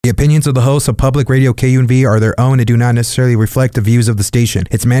The opinions of the hosts of Public Radio KUNV are their own and do not necessarily reflect the views of the station,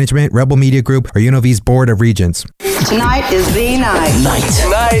 its management, Rebel Media Group, or UNLV's Board of Regents. Tonight is the night.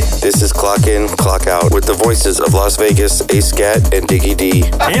 Tonight. This is Clock In, Clock Out with the voices of Las Vegas, Scat and Diggy D.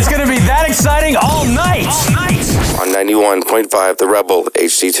 It's going to be that exciting all night. On 91.5, The Rebel,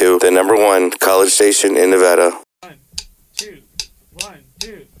 HD2, the number one college station in Nevada. 1, 2, 1,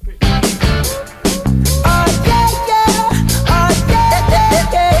 2, 3.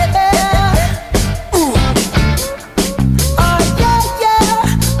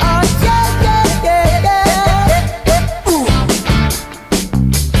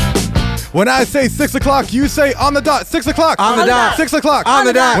 When I say 6 o'clock, you say on the dot. 6 o'clock. On the dot. 6 o'clock. On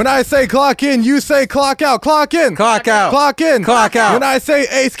the dot. When I say clock in, you say clock out. Clock in. Clock out. Clock in. Clock out. When I say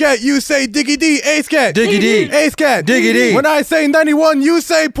A-Scat, you say Diggy D. A-Scat. Diggy D. A-Scat. Diggy D. When I say 91, you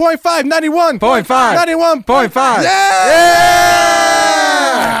say 0.5. 91. 0.5. 91.5. Yeah!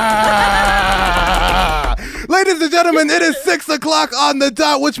 Ladies and gentlemen, it is 6 o'clock on the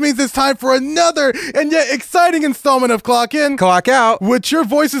dot, which means it's time for another and yet exciting installment of Clock In, Clock Out with your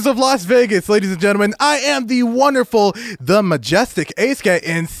voices of Las Vegas. Ladies and gentlemen, I am the wonderful, the majestic A-Scat,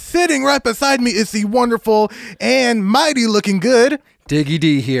 and sitting right beside me is the wonderful and mighty looking good Diggy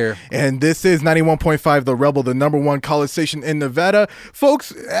D here. And this is 91.5 The Rebel, the number one college station in Nevada.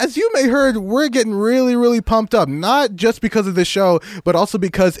 Folks, as you may heard, we're getting really, really pumped up, not just because of the show, but also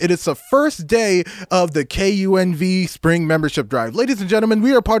because it is the first day of the KUNV Spring Membership Drive. Ladies and gentlemen,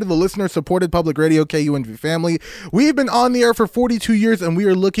 we are part of the listener-supported public radio KUNV family. We've been on the air for 42 years, and we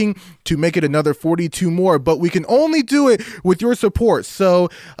are looking to make it another 42 more, but we can only do it with your support. So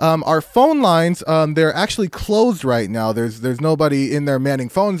our phone lines, they're actually closed right now. There's nobody in their manning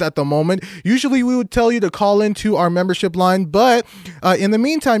phones at the moment. Usually we would tell you to call into our membership line, but in the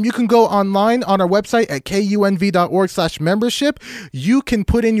meantime, you can go online on our website at kunv.org/membership. You can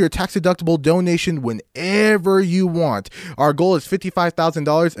put in your tax-deductible donation whenever you want. Our goal is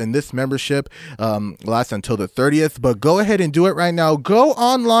 $55,000, and this membership lasts until the 30th, but go ahead and do it right now. Go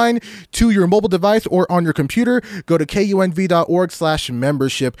online to your mobile device or on your computer. Go to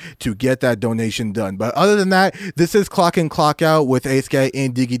kunv.org/membership to get that donation done. But other than that, this is Clock In, Clock Out with A-Scat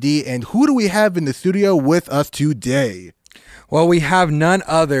and Diggy D. And who do we have in the studio with us today? Well, we have none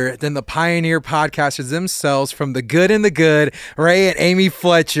other than the pioneer podcasters themselves from The Good and the Good, Ray and Eami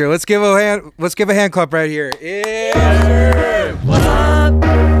Fletcher. Let's give a hand clap right here. Yeah. What up?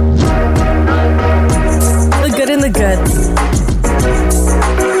 The Good and the Good.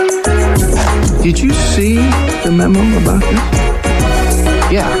 Did you see the memo about this?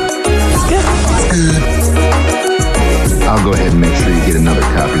 Yeah. Good. I'll go ahead and make sure you get another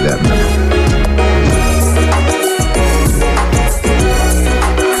copy of that memo.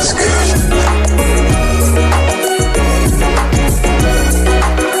 It's good.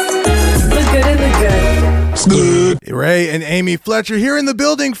 The Good and the Good. Ray and Eami Fletcher here in the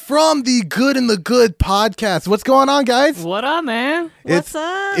building from the Good and the Good podcast. What's going on, guys? What up, man? What's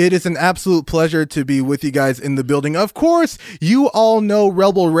up? It is an absolute pleasure to be with you guys in the building. Of course, you all know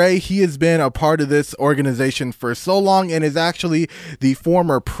Rebel Ray. He has been a part of this organization for so long and is actually the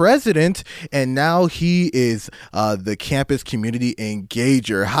former president, and now he is the campus community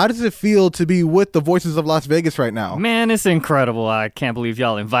engager. How does it feel to be with the Voices of Las Vegas right now? Man, it's incredible. I can't believe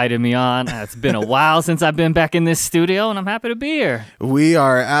y'all invited me on. It's been a while since I've been back in this studio, and I'm happy to be here. We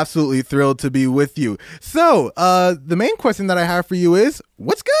are absolutely thrilled to be with you. So, the main question that I have for you is,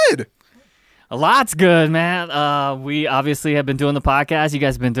 what's good? A lot's good, man. We obviously have been doing the podcast. You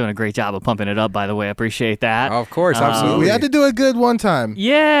guys have been doing a great job of pumping it up, by the way. I appreciate that. Of course, absolutely. We had to do it good one time.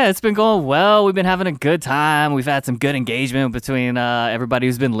 Yeah, it's been going well. We've been having a good time. We've had some good engagement between everybody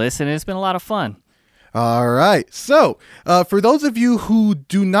who's been listening. It's been a lot of fun. All right. So, for those of you who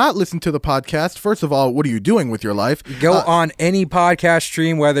do not listen to the podcast, first of all, what are you doing with your life? Go on any podcast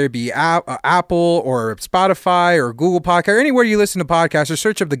stream, whether it be Apple or Spotify or Google Podcast, or anywhere you listen to podcasts, or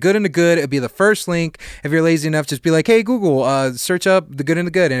search up The Good and the Good. It'll be the first link. If you're lazy enough, just be like, hey, Google, search up The Good and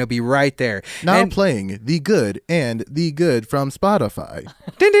the Good, and it'll be right there. Now playing The Good and the Good from Spotify.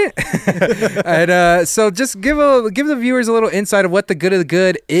 And so just give the viewers a little insight of what The Good and the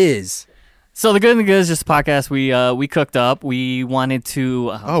Good is. So The Good and the Good is just a podcast we cooked up. We wanted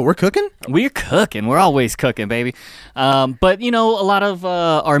to... we're cooking? We're cooking. We're always cooking, baby. But, you know, a lot of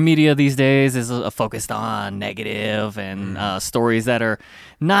our media these days is focused on negative and stories that are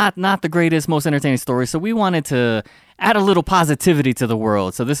not the greatest, most entertaining stories. So we wanted to add a little positivity to the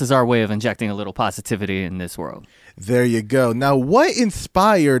world. So this is our way of injecting a little positivity in this world. There you go. Now, what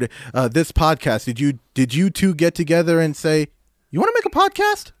inspired this podcast? Did you two get together and say, you want to make a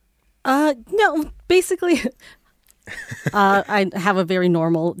podcast? No, basically, I have a very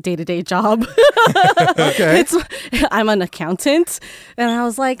normal day-to-day job. Okay. I'm an accountant, and I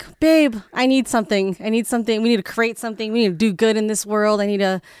was like, babe, I need something. We need to create something. We need to do good in this world. I need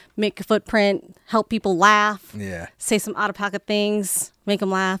to make a footprint, help people laugh, say some out-of-pocket things, make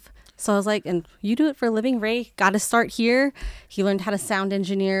them laugh. So I was like, and you do it for a living, Ray. Got to start here. He learned how to sound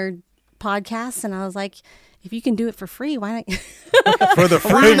engineer podcasts, and I was like, if you can do it for free, why not? For the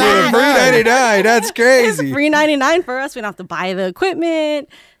free $3.99. That's crazy. It's $3.99 for us. We don't have to buy the equipment.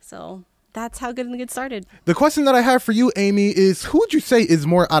 So that's how Good and Good started. The question that I have for you, Amy, is who would you say is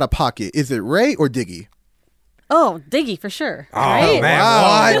more out of pocket? Is it Ray or Diggy? Oh, Diggy for sure. Oh, right?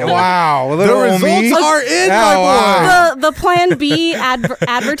 man. Wow. The results are in, my boy. wow. The Plan B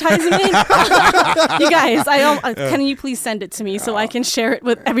advertisement. You guys, can you please send it to me so I can share it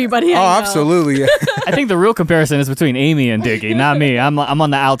with everybody? Oh, I know? absolutely. I think the real comparison is between Amy and Diggy, not me. I'm on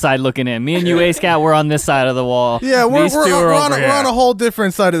the outside looking in. Me and you, Scat, we're on this side of the wall. Yeah, we're These two are over here. on a whole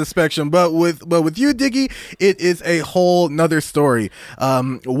different side of the spectrum. But with you, Diggy, it is a whole nother story.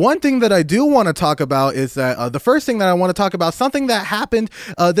 One thing that I do want to talk about is that the first thing that I want to talk about, something that happened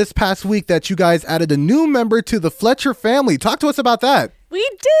this past week, that you guys added a new member to the Fletcher family. Talk to us about that. We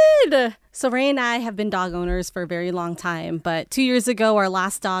did. So Ray and I have been dog owners for a very long time, but 2 years ago, our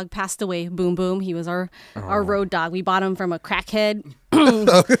last dog passed away. Boom Boom. He was our road dog. We bought him from a crackhead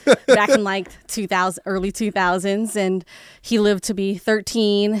back in like early 2000s, and he lived to be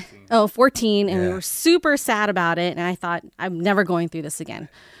 14, and we were super sad about it. And I thought, I'm never going through this again.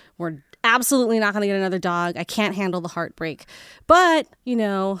 We're absolutely not going to get another dog. I can't handle the heartbreak. But, you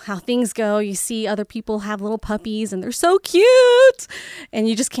know, how things go. You see other people have little puppies and they're so cute. And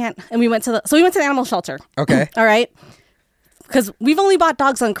you just can't. And we went to the animal shelter. Okay. All right. Because we've only bought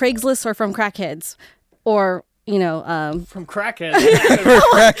dogs on Craigslist or from crackheads. Or, you know, From crackhead.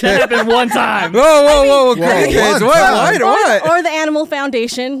 That happened one time. Whoa. Crackheads. What? Or the Animal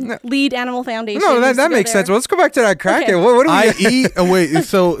Foundation, Lead Animal Foundation. No, used to that go makes there. sense. Well, let's go back to that crackhead. Okay. What do we... Wait,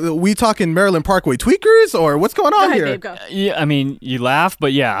 so we talking Maryland Parkway tweakers, or what's going on Go ahead, here? babe, go. Yeah, I mean, you laugh,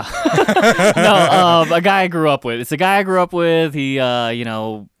 but yeah. No, a guy I grew up with. It's a guy I grew up with. He,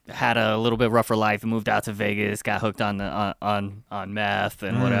 had a little bit rougher life and moved out to Vegas, got hooked on meth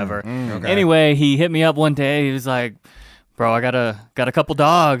and whatever. Okay. Anyway, he hit me up one day. He was like, "Bro, I got a couple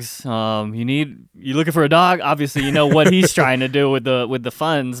dogs. You looking for a dog?" Obviously, you know what he's trying to do with the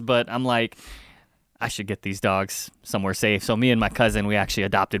funds, but I'm like, I should get these dogs somewhere safe. So me and my cousin, we actually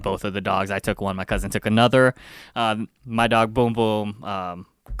adopted both of the dogs. I took one, my cousin took another. My dog, Boom Boom,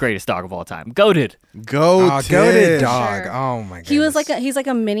 greatest dog of all time. Goated Goated dog. Sure. Oh my god. He's like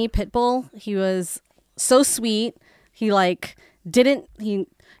a mini pit bull. He was so sweet. He got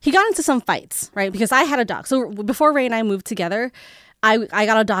into some fights, right? Because I had a dog. So before Ray and I moved together, I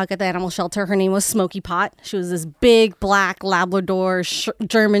got a dog at the animal shelter. Her name was Smoky Pot. She was this big black Labrador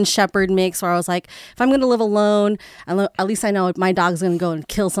German Shepherd mix, where I was like, if I'm going to live alone, at least I know my dog's going to go and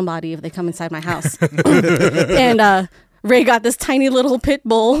kill somebody if they come inside my house. And Ray got this tiny little pit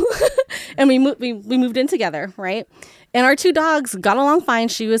bull, and we moved in together, right? And our two dogs got along fine.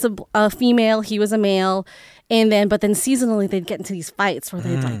 She was a female, he was a male, but then seasonally they'd get into these fights where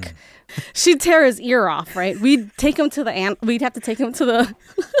they'd like, she'd tear his ear off, right? We'd take him we'd have to take him to the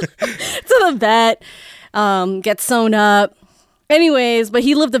to the vet, get sewn up. Anyways, but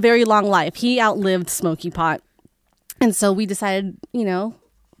he lived a very long life. He outlived Smoky Pot, and so we decided,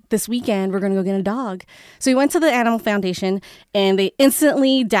 this weekend we're going to go get a dog. So we went to the Animal Foundation, and they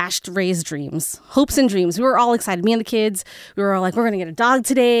instantly dashed Ray's dreams, hopes and dreams. We were all excited. Me and the kids, we were all like, we're going to get a dog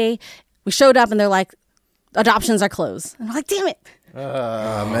today. We showed up and they're like, adoptions are closed. And we're like, damn it.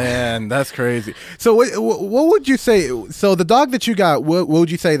 Man, that's crazy. So what would you say? So the dog that you got, what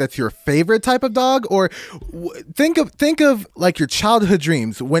would you say that's your favorite type of dog? Or think of like your childhood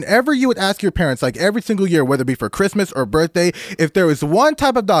dreams. Whenever you would ask your parents, like every single year, whether it be for Christmas or birthday, if there was one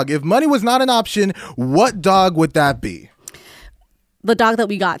type of dog, if money was not an option, what dog would that be? The dog that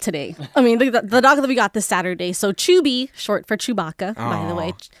we got today. I mean, the dog that we got this Saturday. So Chubby, short for Chewbacca, by the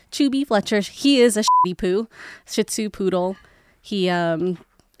way. Chubby Fletcher. He is a shitty poo, Shih Tzu poodle. He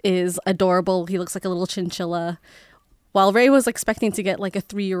is adorable. He looks like a little chinchilla. While Ray was expecting to get like a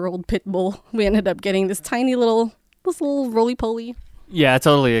 3-year-old pit bull, we ended up getting this little roly-poly. Yeah, I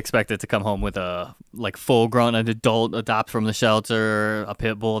totally expected to come home with a full-grown adult adopt from the shelter, a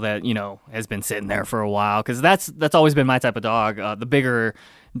pit bull that has been sitting there for a while, because that's always been my type of dog. The bigger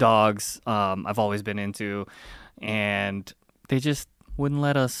dogs I've always been into, and they just wouldn't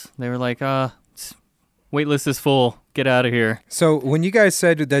let us. They were like, wait list is full. Get out of here. So when you guys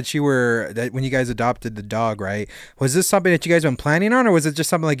said that when you guys adopted the dog, right? Was this something that you guys been planning on, or was it just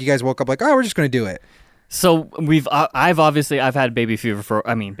something like you guys woke up like, oh, we're just going to do it? So I've had baby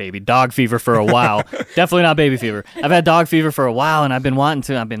dog fever for a while. Definitely not baby fever. I've had dog fever for a while, and I've been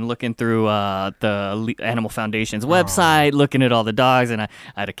looking through the Animal Foundation's website, looking at all the dogs, and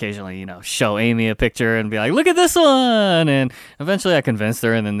I'd occasionally, show Amy a picture and be like, look at this one. And eventually I convinced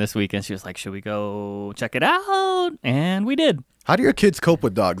her, and then this weekend she was like, should we go check it out? And we did. How do your kids cope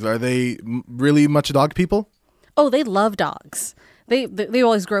with dogs? Are they really much dog people? Oh, they love dogs. They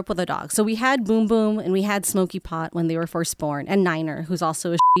always grew up with a dog. So we had Boom Boom and we had Smokey Pot when they were first born, and Niner, who's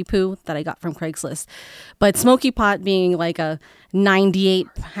also a shitty poo that I got from Craigslist. But Smokey Pot being like a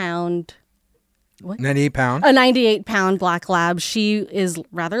 98-pound... What? 98 pound? A 98-pound black lab. She is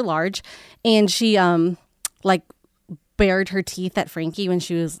rather large, and she bared her teeth at Frankie when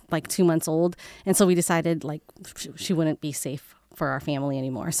she was like 2 months old. And so we decided like she wouldn't be safe for our family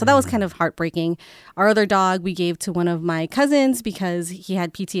anymore. So that was kind of heartbreaking. Our other dog we gave to one of my cousins because he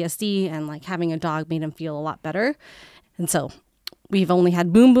had PTSD, and like having a dog made him feel a lot better. And so we've only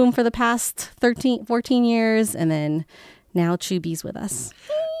had Boom Boom for the past 14 years, and then now Chubby's with us.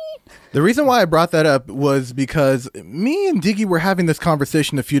 The reason why I brought that up was because me and Diggy were having this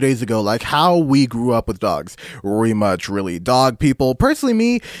conversation a few days ago, like how we grew up with dogs. Were we much really dog people? Personally,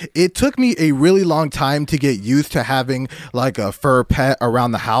 me, it took me a really long time to get used to having like a fur pet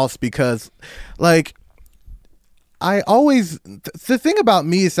around the house because like the thing about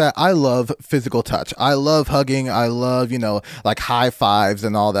me is that I love physical touch. I love hugging. I love, like high fives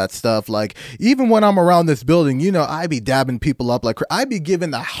and all that stuff. Like even when I'm around this building, I be dabbing people up. Like I be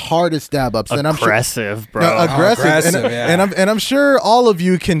giving the hardest dab ups. Aggressive, bro. Aggressive. Yeah. And I'm sure all of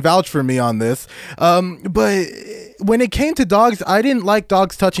you can vouch for me on this. But when it came to dogs, I didn't like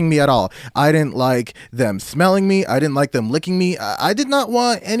dogs touching me at all. I didn't like them smelling me. I didn't like them licking me. I did not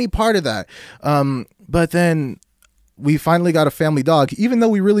want any part of that. But then we finally got a family dog, even though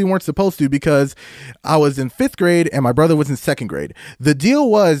we really weren't supposed to, because I was in 5th grade and my brother was in 2nd grade. The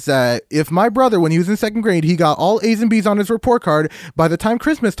deal was that if my brother, when he was in 2nd grade, he got all A's and B's on his report card, by the time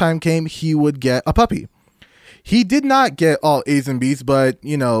Christmas time came, he would get a puppy. He did not get all A's and B's, but,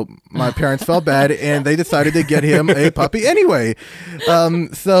 my parents felt bad and they decided to get him a puppy anyway.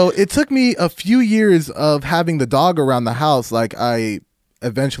 So it took me a few years of having the dog around the house. Like I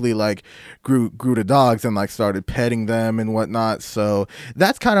eventually like grew to dogs and like started petting them and whatnot. So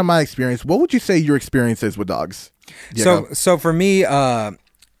that's kind of my experience. What would you say your experience is with dogs? So for me,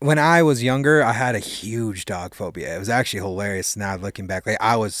 when I was younger, I had a huge dog phobia. It was actually hilarious now looking back. Like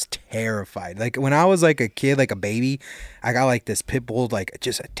I was terrified. Like when I was like a kid, like a baby, I got like this pit bull like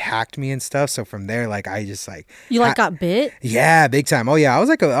just attacked me and stuff. So from there, like I just like got bit? Yeah, big time. Oh yeah, I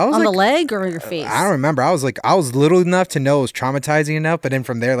was on the leg or your face? I don't remember. I was little enough to know it was traumatizing enough, but then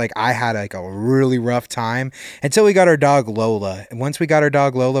from there, like I had like a really rough time until we got our dog Lola. And once we got our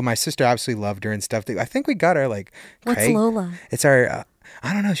dog Lola, my sister absolutely loved her and stuff. I think we got her like. What's Craig. Lola? It's our.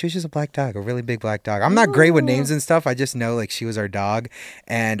 I don't know. She was just a black dog, a really big black dog. I'm not great with names and stuff. I just know like she was our dog,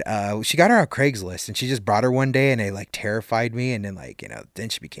 and she got her on Craigslist, and she just brought her one day, and it like terrified me, and then like then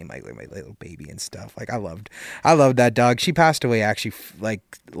she became like my little baby and stuff. Like I loved that dog. She passed away actually like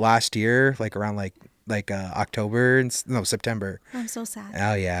last year, like around like September. I'm so sad.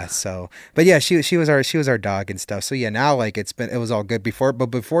 Oh yeah. So, but yeah, she was our dog and stuff. So yeah, now like it was all good before, but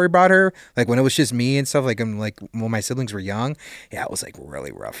before we brought her, like when it was just me and stuff, like when my siblings were young, yeah, it was like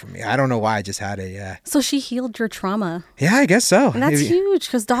really rough for me. I don't know why, I just had it. Yeah. So she healed your trauma. Yeah, I guess so. And that's huge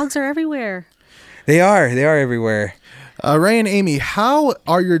because dogs are everywhere. They are everywhere. Ray and Amy, how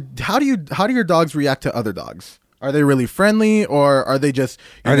do your dogs react to other dogs? Are they really friendly, or are they just...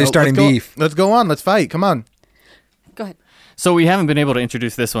 Are they starting beef? Let's go on. Let's fight. Come on. Go ahead. So we haven't been able to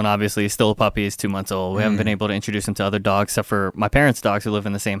introduce this one, obviously. He's still a puppy. He's 2 months old. We haven't been able to introduce him to other dogs, except for my parents' dogs who live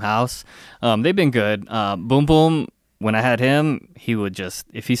in the same house. They've been good. Boom Boom, when I had him, he would just...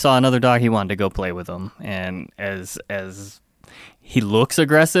 If he saw another dog, he wanted to go play with them. And as he looks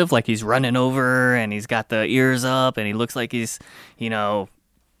aggressive, like he's running over, and he's got the ears up, and he looks like he's,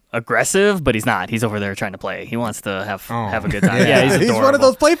 aggressive, but he's not. He's over there trying to play. He wants to have a good time. Yeah, he's adorable. He's one of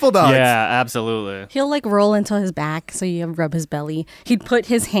those playful dogs. Yeah, absolutely. He'll like roll into his back, so you rub his belly. He'd put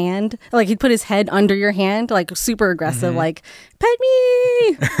his head under your hand, like super aggressive, like pet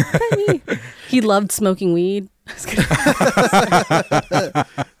me. He loved smoking weed.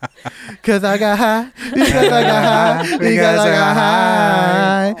 Cause I got high, because I got high, because I got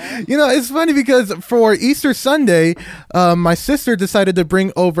high. You know, it's funny because for Easter Sunday, my sister decided to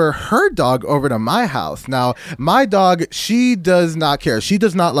bring over her dog over to my house. Now, my dog, she does not care. She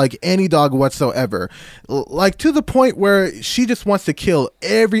does not like any dog whatsoever. Like to the point where she just wants to kill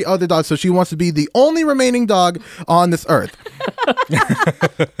every other dog. So she wants to be the only remaining dog on this earth.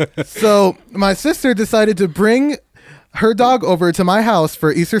 So my sister decided to bring her dog over to my house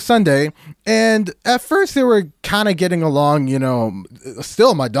for Easter Sunday, and at first they were kind of getting along, you know.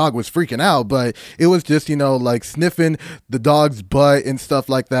 Still my dog was freaking out, but it was just, you know, like sniffing the dog's butt and stuff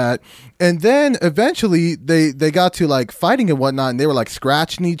like that. And then eventually they got to like fighting and whatnot, and they were like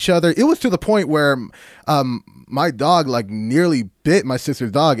scratching each other. It was to the point where my dog like nearly bit my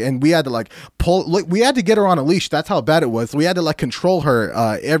sister's dog, and we had to like we had to get her on a leash. That's how bad it was. So we had to like control her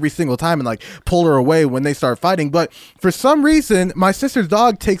every single time and like pull her away when they start fighting. But for some reason, my sister's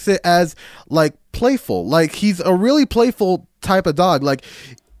dog takes it as like playful. Like he's a really playful type of dog. Like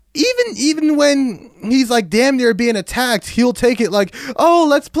even when he's like damn near being attacked, he'll take it like, oh,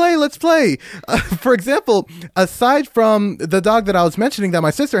 let's play. For example, aside from the dog that I was mentioning that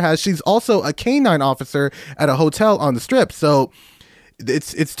my sister has, she's also a canine officer at a hotel on the Strip. So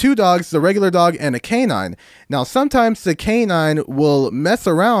it's two dogs, the regular dog and a canine. Now, sometimes the canine will mess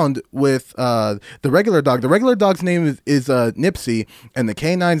around with the regular dog. The regular dog's name is Nipsey, and the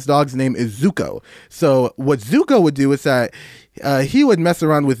canine's dog's name is Zuko. So what Zuko would do is that he would mess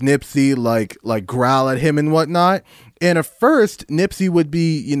around with Nipsey, like growl at him and whatnot. And at first, Nipsey would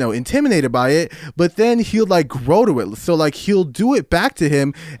be, you know, intimidated by it, but then he'll like grow to it. So like he'll do it back to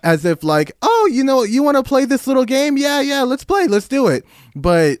him as if like, oh, you know, you want to play this little game? Yeah, let's play. Let's do it.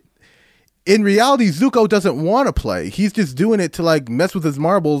 But in reality, Zuko doesn't want to play. He's just doing it to like mess with his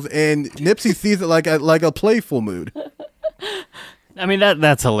marbles, and Nipsey sees it like a playful mood. I mean,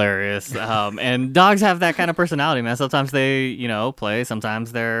 that's hilarious. And dogs have that kind of personality, man. Sometimes they, you know, play.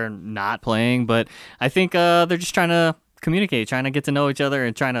 Sometimes they're not playing. But I think they're just trying to communicate, trying to get to know each other,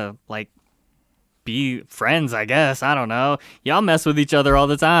 and trying to, like, be friends, I guess. I don't know. Y'all mess with each other all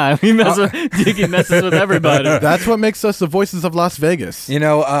the time. Diggy messes with everybody. That's what makes us the voices of Las Vegas. You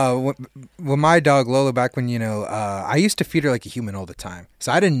know, when my dog Lola, back when, you know, I used to feed her like a human all the time.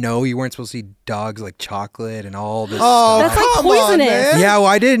 So I didn't know you weren't supposed to feed dogs like chocolate and all this stuff. That's like poisonous. Yeah, well,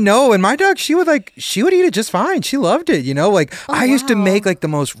 I didn't know. And my dog, she would eat it just fine. She loved it, you know? Like, I used to make like the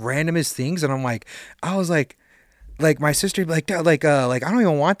most randomest things, and I was like, my sister would be like, I don't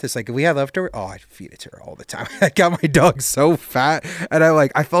even want this. Like, if we had leftover, I'd feed it to her all the time. I got my dog so fat, and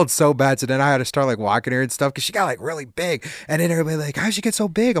I felt so bad. So then I had to start like walking her and stuff because she got like really big. And then everybody like, how'd she get so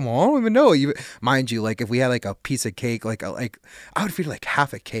big? I'm like, I don't even know. Mind you, like if we had like a piece of cake, like I would feed her like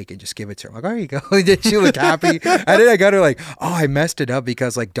half a cake and just give it to her. I'm like, there you go. And she looked happy. And then I got her like, I messed it up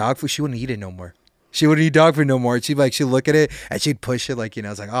because like dog food, she wouldn't eat it no more. She wouldn't eat dog food no more. She'd look at it and she'd push it like, you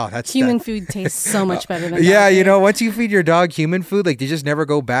know, it's like, that's human food tastes so much better than yeah, dog you food. know, once you feed your dog human food, like they just never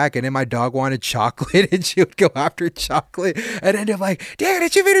go back. And then my dog wanted chocolate and she would go after chocolate. And then they're like, Dad,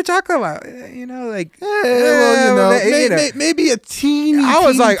 did you feed her chocolate? You know, like, maybe a teeny. I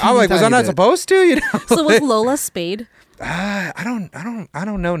was like, was I not supposed to? You know. So was Lola spayed? I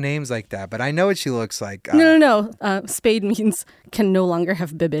don't know names like that, but I know what she looks like. No. Spayed means can no longer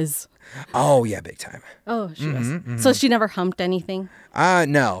have bibbies. Oh yeah, big time. Oh, she was. Mm-hmm. So she never humped anything?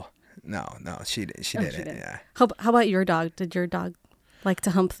 No, she didn't. Yeah. How about your dog? Did your dog like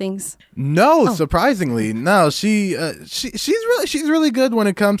to hump things? No, surprisingly, no. She's really good when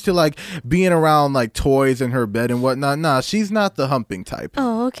it comes to like being around like toys in her bed and whatnot. Nah, she's not the humping type.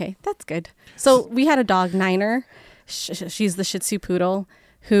 Oh, okay, that's good. So we had a dog, Niner. She's the Shih Tzu poodle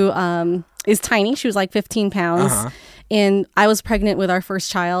who is tiny. She was like 15 pounds. Uh-huh. And I was pregnant with our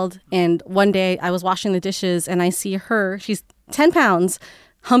first child. And one day I was washing the dishes and I see her, she's 10 pounds,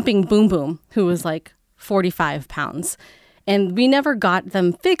 humping Boom Boom, who was like 45 pounds. And we never got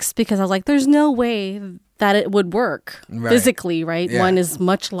them fixed because I was like, there's no way that it would work physically, right? Yeah. One is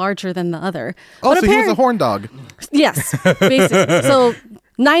much larger than the other. Oh, so he was a horn dog. Yes, basically. So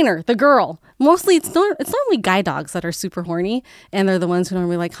Niner, the girl. Mostly it's normally guy dogs that are super horny, and they're the ones who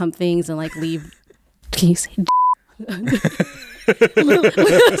normally like hump things and like leave. Can you say?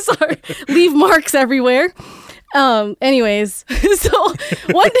 Sorry, leave marks everywhere. Anyways, so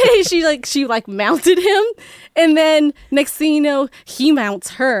one day she mounted him, and then next thing you know, he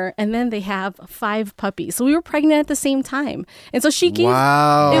mounts her, and then they have 5 puppies. So we were pregnant at the same time, and so she gave.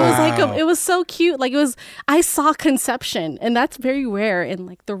 Wow. It was it was so cute. Like I saw conception, and that's very rare in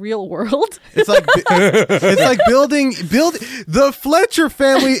like the real world. It's like building. The Fletcher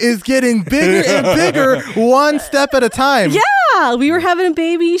family is getting bigger and bigger, one step at a time. Yeah, we were having a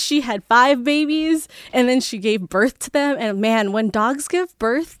baby. She had 5 babies, and then she gave birth to them. And man, when dogs give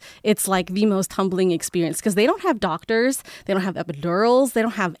birth, it's like the most humbling experience because they don't have doctors, they don't have epidurals, they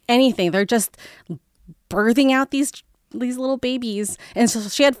don't have anything. They're just birthing out these little babies. And so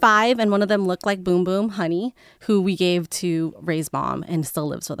she had 5, and one of them looked like Boom Boom Honey, who we gave to Ray's mom and still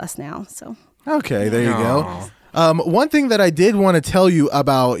lives with us now. So okay, there you go. One thing that I did want to tell you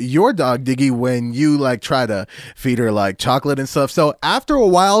about your dog Diggy, when you like try to feed her like chocolate and stuff. So after a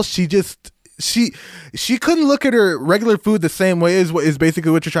while, she couldn't look at her regular food the same way, is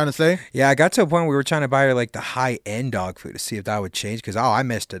basically what you're trying to say? Yeah, I got to a point where we were trying to buy her like the high-end dog food to see if that would change because, I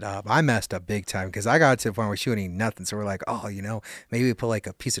messed it up. I messed up big time because I got to the point where she wouldn't eat nothing. So we're like, maybe we put like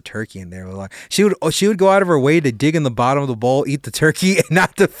a piece of turkey in there. We're like, she would go out of her way to dig in the bottom of the bowl, eat the turkey and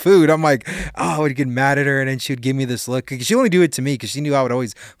not the food. I'm like, I would get mad at her, and then she would give me this look. She only do it to me because she knew I would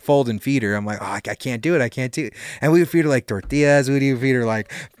always fold and feed her. I'm like, I can't do it. And we would feed her like tortillas. We'd even feed her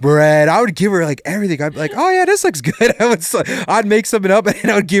like bread. I would give her like everything. I'd be like, oh yeah, this looks good. I'd make something up and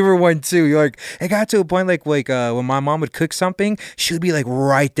I would give her one too. You're like, it got to a point like when my mom would cook something, she would be like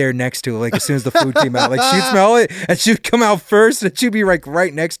right there next to it. Like as soon as the food came out, like she'd smell it and she'd come out first and she'd be like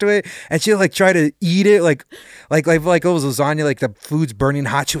right next to it and she'd like try to eat it like it was lasagna, like the food's burning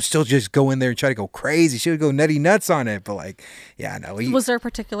hot. She would still just go in there and try to go crazy. She would go nutty nuts on it. But like, yeah, no. Was there a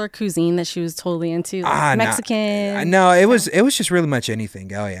particular cuisine that she was totally into? Like Mexican? No, it was just really much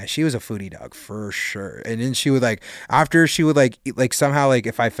anything. Oh yeah, she was a foodie dog for sure. And then she would like, after she would like somehow like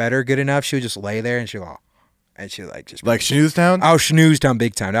if I fed her good enough, she would just lay there and she would go, and she would like just like Schnoozetown? Oh, Schnoozetown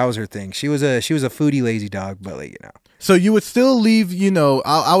big time. That was her thing. She was a foodie lazy dog, but like, So you would still leave,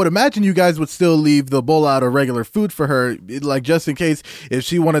 I would imagine you guys would still leave the bowl out of regular food for her, like just in case if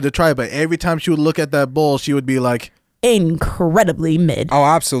she wanted to try. But every time she would look at that bowl, she would be like, incredibly mid. Oh,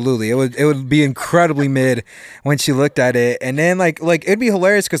 absolutely. It would be incredibly mid when she looked at it, and then like it'd be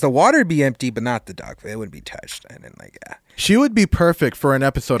hilarious because the water would be empty, but not the dog. It wouldn't be touched, and then like yeah. She would be perfect for an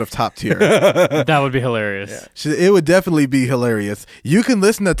episode of Top Tier. That would be hilarious. Yeah. It would definitely be hilarious. You can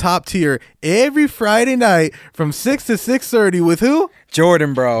listen to Top Tier every Friday night from 6 to 6:30 with who?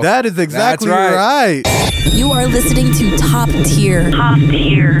 Jordan, bro. That is exactly right. You are listening to Top Tier. Top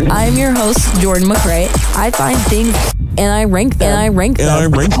Tier. I'm your host, Jordan McRae. I find things and I rank them. We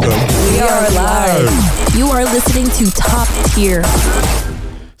are live. You are listening to Top Tier.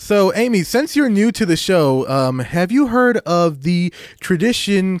 So, Amy, since you're new to the show, have you heard of the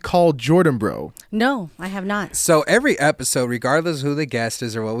tradition called Jordan Bro? No, I have not. So every episode, regardless of who the guest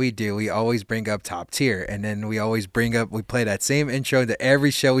is or what we do, we always bring up Top Tier. And then we always we play that same intro to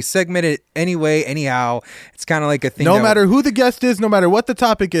every show. We segment it anyway, anyhow. It's kind of like a thing. No matter who the guest is, no matter what the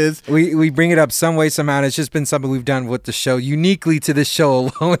topic is. We bring it up some way, somehow. And it's just been something we've done with the show, uniquely to this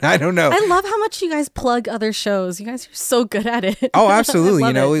show alone. I don't know. I love how much you guys plug other shows. You guys are so good at it. Oh, absolutely.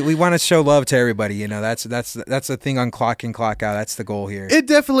 We want to show love to everybody. That's the thing on Clock In, Clock Out. That's the goal here. It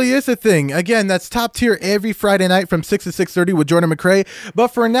definitely is a thing. Again, that's Top Tier every Friday night from 6 to 6:30 with Jordan McRae. But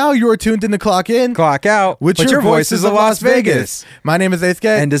for now, you're tuned in to Clock In, Clock Out with your voices of Las Vegas. My name is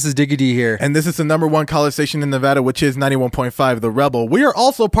Scat. And this is Diggy D here. And this is the #1 college station in Nevada, which is 91.5 The Rebel. We are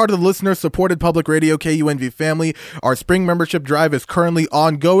also part of the listener-supported public radio KUNV family. Our spring membership drive is currently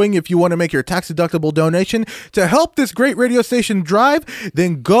ongoing. If you want to make your tax-deductible donation to help this great radio station drive,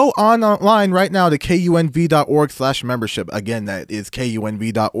 then go online right now to kunv.org/membership. Again, that is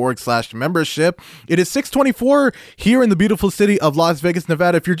kunv.org/membership. It is 6:24 here in the beautiful city of Las Vegas,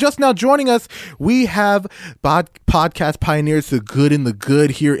 Nevada. If you're just now joining us, we have podcast pioneers, the good and the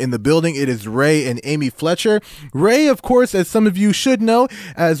good here in the building. It is Ray and Eami Fletcher. Ray, of course, as some of you should know,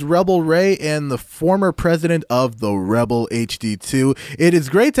 as Rebel Ray and the former president of the Rebel HD2. It is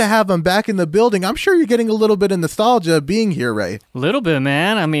great to have him back in the building. I'm sure you're getting a little bit of nostalgia being here, Ray. A little bit,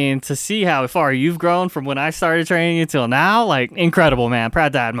 man. I mean, to see how far you've grown from when I started training you till now, like, incredible, man.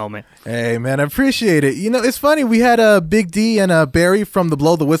 Proud dad moment. Hey, man, I appreciate it. It's funny. We had Big D and Barry from the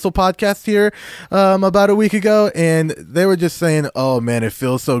Blow the Whistle podcast here about a week ago, and they were just saying, oh, man, it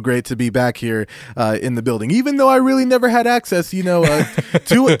feels so great to be back here in the building, even though I really never had access,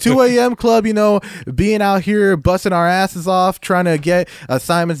 2 a.m. club, being out here, busting our asses off, trying to get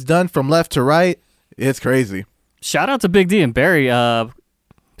assignments done from left to right. It's crazy. Shout out to Big D and Barry.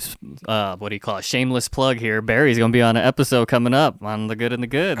 what do you call it? Shameless plug here. Barry's gonna be on an episode coming up on The Good and the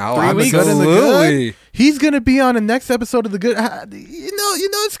Good. Oh, 3 weeks. absolutely. He's gonna be on the next episode of The Good. You know,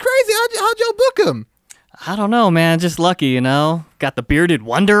 it's crazy. How'd y'all book him? I don't know, man. Just lucky, you know. Got the bearded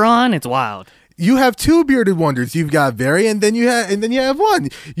wonder on. It's wild. You have 2 bearded wonders. You've got Barry, and then you have one.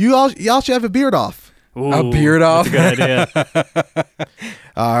 Y'all should have a beard off. Ooh, A beard off. That's a good idea.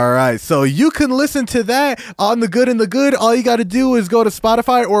 All right, so you can listen to that on The Good and the Good. All you got to do is go to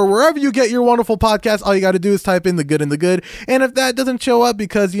Spotify or wherever you get your wonderful podcast. All you got to do is type in The Good and the Good. And if that doesn't show up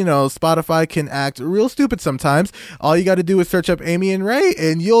because, you know, Spotify can act real stupid sometimes, all you got to do is search up Eami and Ray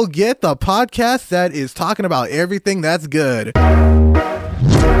and you'll get the podcast that is talking about everything that's good.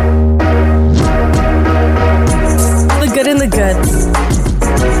 The Good and the Good.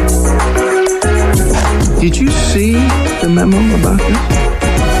 Did you see the memo about this?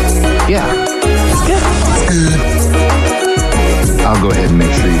 Yeah. I'll go ahead and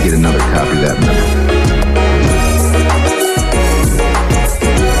make sure you get another copy of that memo.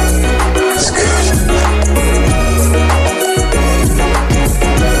 It's good.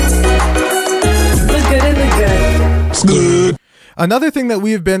 The Good and the Good. It's good. Another thing that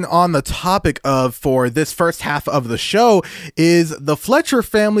we've been on the topic of for this first half of the show is the Fletcher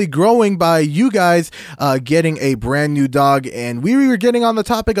family growing by you guys getting a brand new dog. And we were getting on the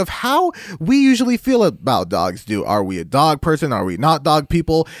topic of how we usually feel about dogs. Are we a dog person? Are we not dog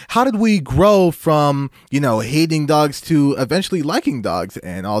people? How did we grow from, you know, hating dogs to eventually liking dogs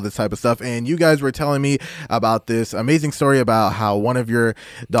and all this type of stuff? And you guys were telling me about this amazing story about how one of your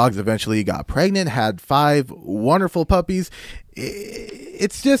dogs eventually got pregnant, had 5 wonderful puppies.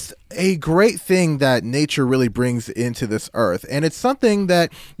 It's just a great thing that nature really brings into this earth. And it's something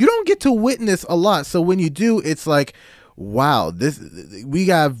that you don't get to witness a lot. So when you do, it's like, wow, we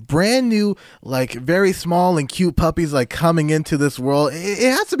have brand new, like very small and cute puppies like coming into this world.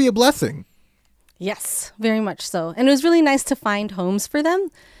 It has to be a blessing. Yes, very much so. And it was really nice to find homes for them.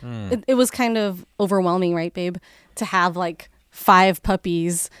 It was kind of overwhelming, right, babe? To have like 5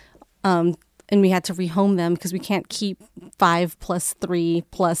 puppies, and we had to rehome them because we can't keep 5 plus 3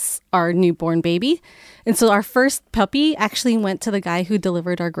 plus our newborn baby. And so our first puppy actually went to the guy who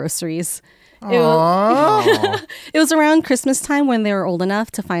delivered our groceries. It was around Christmas time when they were old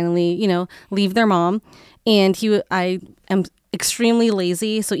enough to finally, you know, leave their mom. And I am extremely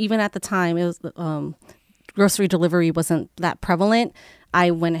lazy. So even at the time, it was grocery delivery wasn't that prevalent. I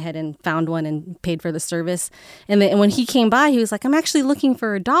went ahead and found one and paid for the service. And then when he came by, he was like, I'm actually looking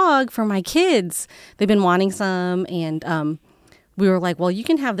for a dog for my kids. They've been wanting some. And we were like, well, you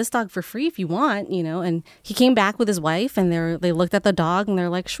can have this dog for free if you want, you know. And he came back with his wife and they looked at the dog and they're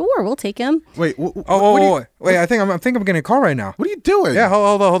like, sure, we'll take him. Wait, wait! I think I'm getting a call right now. What are you doing? Yeah,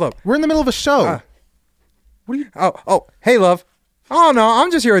 hold up. We're in the middle of a show. What are you? Oh, hey, love. Oh no,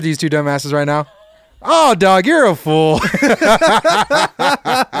 I'm just here with these 2 dumbasses right now. Oh, dog, you're a fool.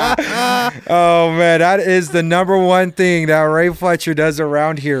 Oh, man, that is the number one thing that Ray Fletcher does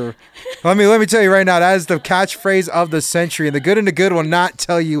around here. Let me tell you right now, that is the catchphrase of the century, and The Good and the Good will not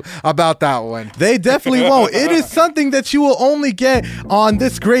tell you about that one. They definitely won't. It is something that you will only get on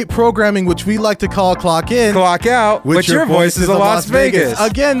this great programming, which we like to call Clock In. Clock Out, which your voice is Las Vegas.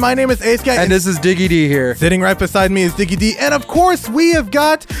 Again, my name is Scat. And this is Diggy D here. Sitting right beside me is Diggy D. And of course, we have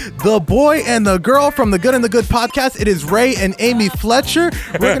got the boy and the girl from The Good and the Good podcast. It is Ray and Eami Fletcher.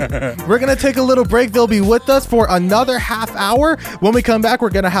 We're gonna take a little break. They'll be with us for another half hour. When we come back, we're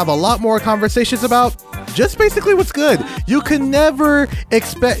gonna have a lot more conversations about just basically what's good. You can never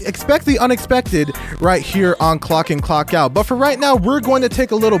expect the unexpected right here on Clock In, Clock Out. But for right now, we're going to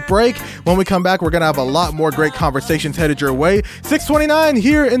take a little break. When we come back, we're gonna have a lot more great conversations headed your way. 6:29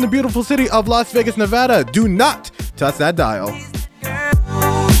 here in the beautiful city of Las Vegas, Nevada. Do not touch that dial.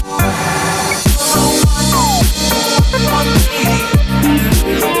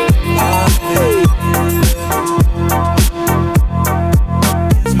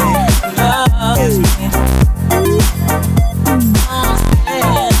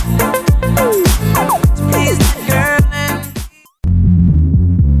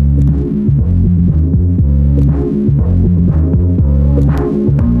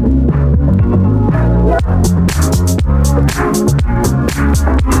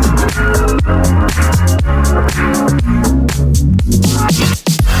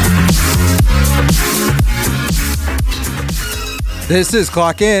 This is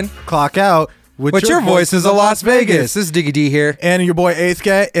Clock In, Clock Out With your voices of Las Vegas. This is Diggy D here. And your boy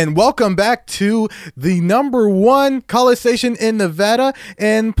Scat, and welcome back to the number one college station in Nevada,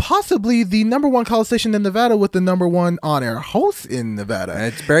 and possibly the number one college station in Nevada with the number one on-air host in Nevada.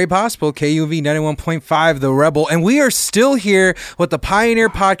 It's very possible. KUV 91.5, The Rebel. And we are still here with the pioneer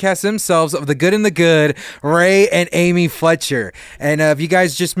podcast themselves of The Good and the Good, Ray and Eami Fletcher. And if you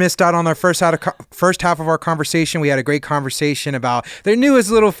guys just missed out on our first half of our conversation, we had a great conversation about their newest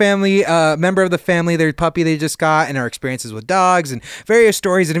little family, member of the family, their puppy they just got, and our experiences with dogs and various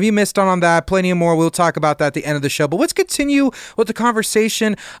stories. And if you missed out on that, plenty more, we'll talk about that at the end of the show. But let's continue with the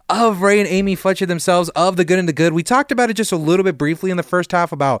conversation of Ray and Eami Fletcher themselves of The Good and the Good. We talked about it just a little bit briefly in the first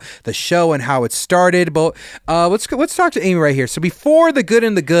half about the show and how it started, but let's talk to Eami right here. So before The Good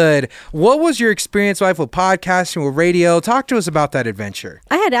and the Good, what was your experience like with podcasting, with radio? Talk to us about that adventure.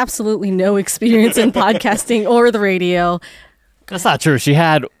 I had absolutely no experience in podcasting or the radio. That's not true. She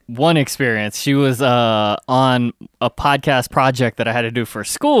had one experience. She was on a podcast project that I had to do for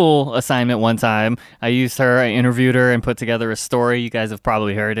school assignment one time. I used her, I interviewed her, and put together a story. You guys have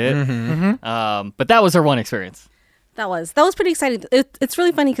probably heard it. But that was her one experience. That was pretty exciting. It's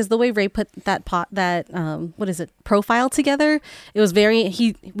really funny because the way Ray put that profile together, it was very,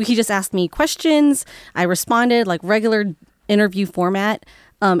 he just asked me questions. I responded like regular interview format.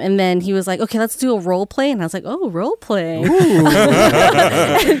 And then he was like, okay, let's do a role play. And I was like, oh, role play.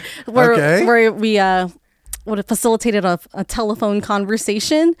 Where we would have facilitated a telephone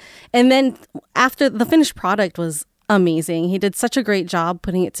conversation. And then after the finished product was amazing. He did such a great job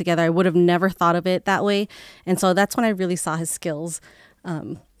putting it together. I would have never thought of it that way. And so that's when I really saw his skills.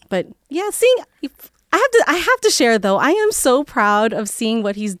 But yeah, I have to share though. I am so proud of seeing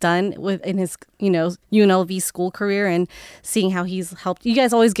what he's done in his, UNLV school career and seeing how he's helped. You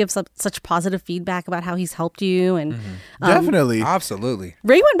guys always give such positive feedback about how he's helped you, and definitely, absolutely.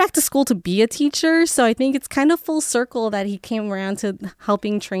 Ray went back to school to be a teacher, so I think it's kind of full circle that he came around to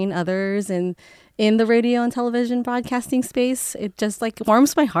helping train others and in the radio and television broadcasting space. It just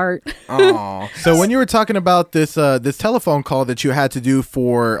warms my heart. So when you were talking about this telephone call that you had to do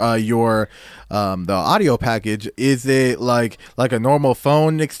for your the audio package, is it like a normal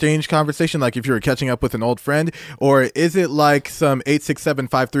phone exchange conversation, like if you were catching up with an old friend, or is it like some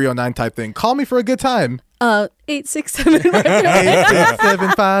 867-5309 type thing? Call me for a good time.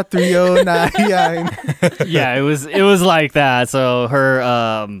 867-5309. Yeah, it was like that. So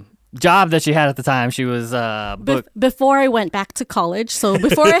her job that she had at the time, she was before I went back to college. So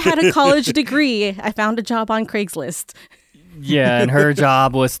before I had a college degree, I found a job on Craigslist. Yeah, and her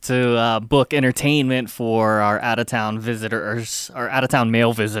job was to book entertainment for our out-of-town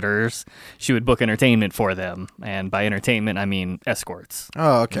male visitors. She would book entertainment for them, and by entertainment, I mean escorts.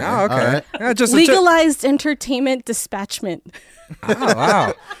 Oh, okay. Oh, okay. All right. Yeah, just legalized entertainment dispatchment. Oh,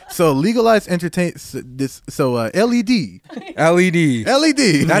 wow. So legalized entertainment. So LED.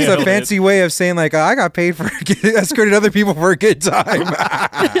 That's a fancy way of saying I got paid for escorting other people for a good time.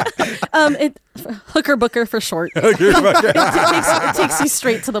 Hooker booker for short. It takes you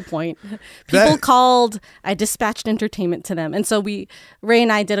straight to the point. People called. I dispatched entertainment to them, and so Ray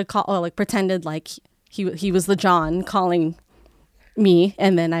and I did a call. Pretended like he was the John calling me,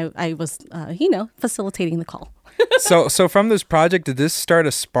 and then I was facilitating the call. So from this project, did this start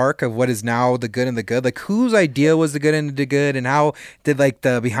a spark of what is now The Good and the Good? Whose idea was The Good and the Good, and how did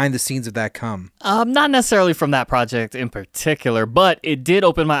the behind the scenes of that come? Not necessarily from that project in particular, but it did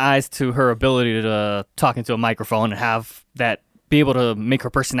open my eyes to her ability to talk into a microphone and have that be able to make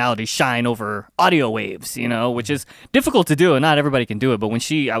her personality shine over audio waves, which is difficult to do, and not everybody can do it. But when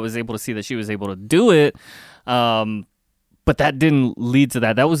I was able to see that she was able to do it, but that didn't lead to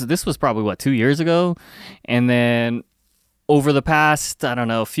that. This was probably 2 years ago, and then over the past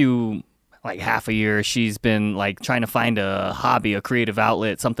half a year, she's been trying to find a hobby, a creative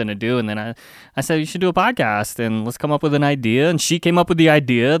outlet, something to do. And then I said, you should do a podcast and let's come up with an idea. And she came up with the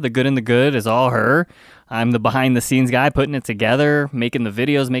idea. The Good and the Good is all her. I'm the behind the scenes guy, putting it together, making the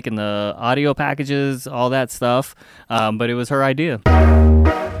videos, making the audio packages, all that stuff. But it was her idea.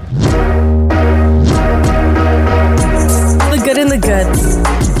 The Good and the Good.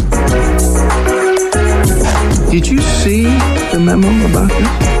 Did you see the memo about this?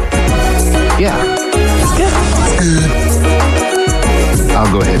 Yeah.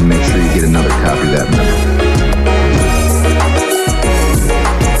 I'll go ahead and make sure you get another copy of that memo.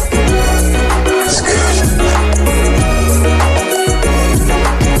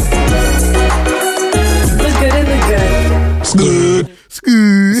 The Good and the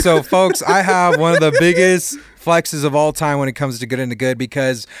Good. So, folks, I have one of the biggest flexes of all time when it comes to Good and the Good,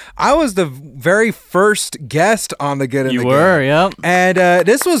 because I was the very first guest on the Good and the Good. You were, yep. And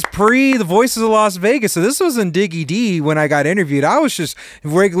this was pre the Voices of Las Vegas, so this was in Diggy D when I got interviewed. I was just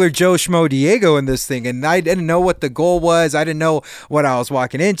regular Joe Schmo Diego in this thing, and I didn't know what the goal was. I didn't know what I was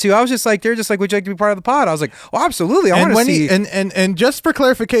walking into. I was just like, they're just like, would you like to be part of the pod? I was like, oh, absolutely. I want to see. And just for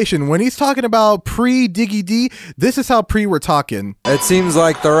clarification, when he's talking about pre-Diggy D, this is how pre we're talking. It seems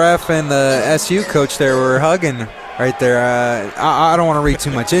like the ref and the SU coach there were hugging right there. I don't want to read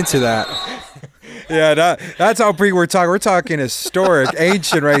too much into that. Yeah, that's how pre we're talking. We're talking historic,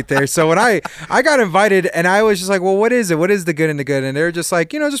 ancient right there. So when I got invited, and I was just like, well, what is it? What is the Good and the Good? And they're just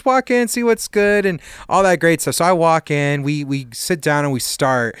like, just walk in, see what's good, and all that great stuff. So I walk in, we sit down, and we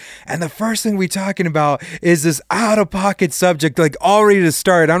start. And the first thing we're talking about is this out-of-pocket subject, like all ready to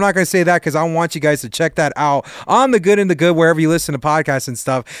start. I'm not going to say that because I want you guys to check that out on the Good and the Good, wherever you listen to podcasts and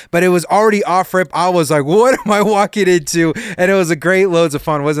stuff. But it was already off-rip. I was like, what am I walking into? And it was a great loads of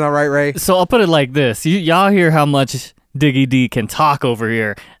fun. Wasn't that right, Ray? So I'll put it like this. Y'all hear how much Diggy D can talk over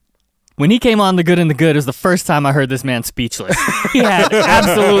here. When he came on the Good and the Good, it was the first time I heard this man speechless. He had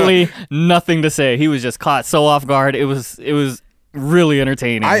absolutely nothing to say. He was just caught so off guard. It was really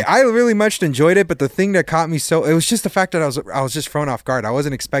entertaining. I really much enjoyed it, but the thing that caught me it was just the fact that I was just thrown off guard. I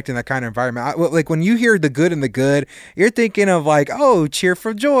wasn't expecting that kind of environment. Like when you hear the Good and the Good, you're thinking of like, oh, cheer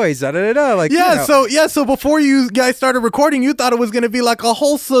for joys, da da da da. Like So before you guys started recording, you thought it was going to be like a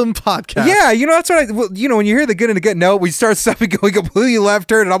wholesome podcast. Yeah, that's what when you hear the Good and the Good, no, we start stepping going completely left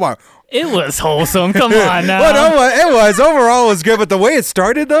turn, and I'm like, it was wholesome. Come on now. Well, it was. Overall, it was good. But the way it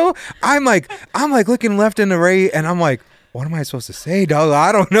started, though, I'm like looking left in the Ray, and I'm like, what am I supposed to say, dog?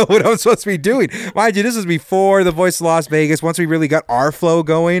 I don't know what I'm supposed to be doing. Mind you, this is before the Voice of Las Vegas, once we really got our flow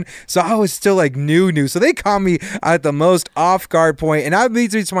going. So I was still like new. So they caught me at the most off guard point. And that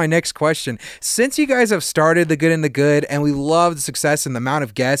leads me to my next question. Since you guys have started the Good and the Good, and we love the success and the amount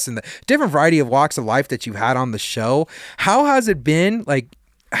of guests and the different variety of walks of life that you've had on the show, how has it been like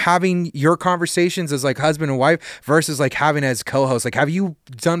having your conversations as like husband and wife versus like having as co-host? Like, have you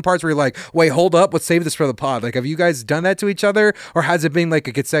done parts where you're like, wait, hold up, let's save this for the pod? Like, have you guys done that to each other, or has it been like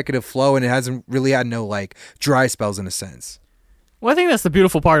a consecutive flow and it hasn't really had no like dry spells in a sense? Well, I think that's the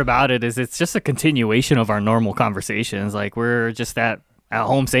beautiful part about it, is it's just a continuation of our normal conversations. Like, we're just at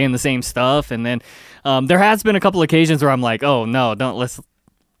home saying the same stuff, and then there has been a couple occasions where I'm like, oh no,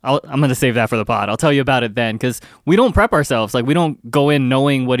 I'm going to save that for the pod. I'll tell you about it then, because we don't prep ourselves. Like, we don't go in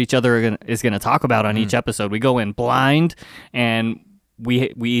knowing what each other is going to talk about on each episode. We go in blind, and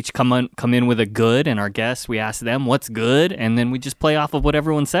we each come in with a good, and our guests, we ask them what's good, and then we just play off of what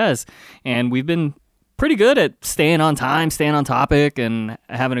everyone says. And we've been pretty good at staying on time, staying on topic, and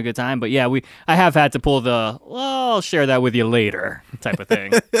having a good time. But yeah, I have had to pull the, well, I'll share that with you later type of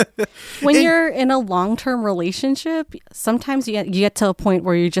thing. When you're in a long-term relationship, sometimes you get to a point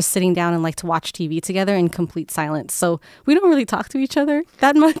where you're just sitting down and like to watch TV together in complete silence. So we don't really talk to each other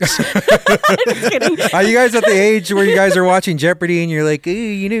that much. Just kidding. Are you guys at the age where you guys are watching Jeopardy and you're like,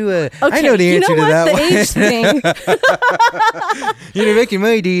 ooh, I know the answer to that the one. age thing. Making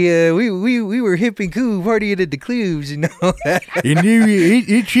my idea, we were hip and cool partying at the clubs, And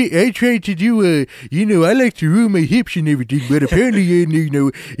I tried to do, I like to roll my hips and everything, but apparently,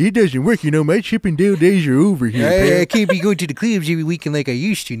 it doesn't work. My chip and Dale days are over here. I can't be going to the clubs every weekend like I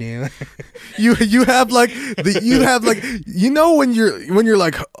used to now. you have like when you're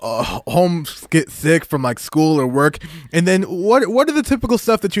like home, get sick from like school or work, and then what are the typical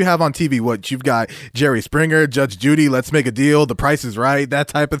stuff that you have on TV? What you've got: Jerry Springer, Judge Judy, Let's Make a Deal, The Price is Right, that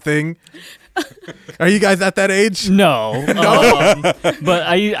type of thing. Are you guys at that age? No. But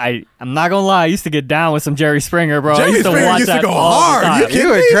I'm not gonna lie, I used to get down with some Jerry Springer, bro. Jerry Springer used to go hard. You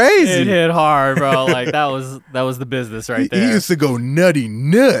were crazy. It hit hard, bro. Like that was the business right there. He used to go nutty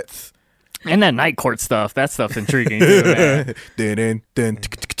nuts. And that night court stuff, that stuff's intriguing too, man.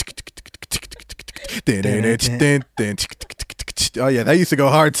 Oh yeah, that used to go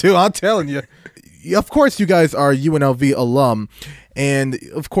hard too. I'm telling you. Of course, you guys are UNLV alum. And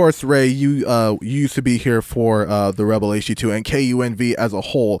of course, Ray, you used to be here for the Rebel HD2 and KUNV as a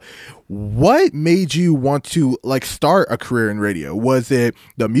whole. What made you want to like start a career in radio? Was it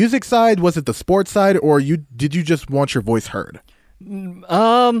the music side? Was it the sports side? Or did you just want your voice heard?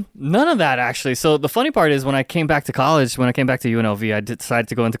 None of that actually. So the funny part is when I came back to college, when I came back to UNLV, I decided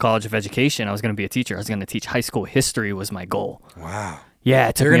to go into College of Education. I was going to be a teacher. I was going to teach high school history was my goal. Wow.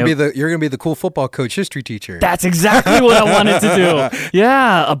 Yeah, you're gonna be the cool football coach, history teacher. That's exactly what I wanted to do.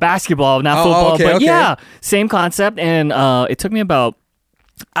 Yeah, a basketball, not football, but yeah, same concept. And it took me about,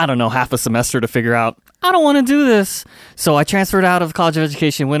 I don't know, half a semester to figure out I don't want to do this. So I transferred out of College of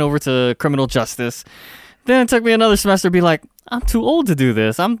Education, went over to criminal justice. Then it took me another semester to be like, I'm too old to do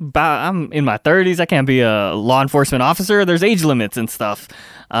this. I'm in my 30s. I can't be a law enforcement officer. There's age limits and stuff.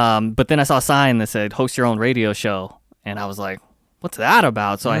 But then I saw a sign that said, host your own radio show. And I was like, what's that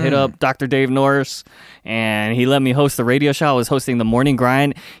about? So I hit up Dr. Dave Norris, and he let me host the radio show. I was hosting the Morning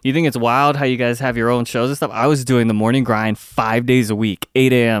Grind. You think it's wild how you guys have your own shows and stuff? I was doing the Morning Grind 5 days a week,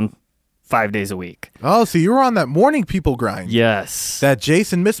 8 a.m., 5 days a week. Oh, so you were on that morning people grind. Yes. That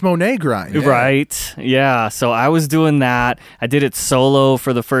Jason Miss Monet grind. Yeah. Right. Yeah. So I was doing that. I did it solo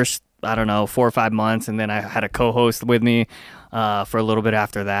for the first, 4 or 5 months, and then I had a co-host with me for a little bit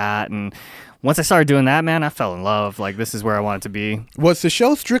after that. And once I started doing that, man, I fell in love. Like, this is where I wanted to be. Was the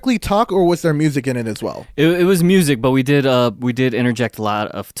show strictly talk, or was there music in it as well? It was music, but we did interject a lot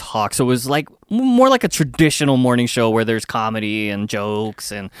of talk. So it was like more like a traditional morning show where there's comedy and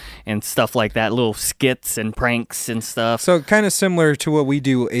jokes and stuff like that, little skits and pranks and stuff. So kind of similar to what we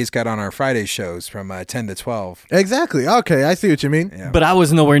do, Scat, on our Friday shows from 10 to 12. Exactly. Okay, I see what you mean. Yeah. But I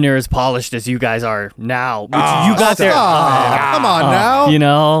was nowhere near as polished as you guys are now. You got there. Come on now. You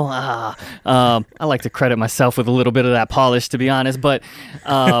know, I like to credit myself with a little bit of that polish, to be honest. But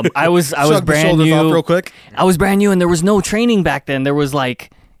I was brand new. Off real quick. I was brand new, and there was no training back then. There was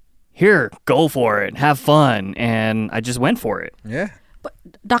like, here, go for it, have fun, and I just went for it. Yeah. But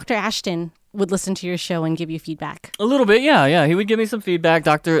Dr. Ashton would listen to your show and give you feedback. A little bit, yeah. He would give me some feedback.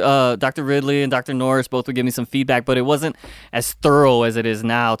 Dr. Ridley and Dr. Norris both would give me some feedback, but it wasn't as thorough as it is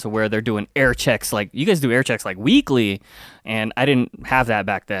now, to where they're doing air checks. Like, you guys do air checks like weekly, and I didn't have that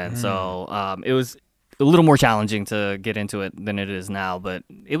back then. So it was a little more challenging to get into it than it is now, but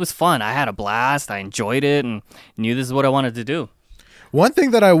it was fun. I had a blast. I enjoyed it and knew this is what I wanted to do. One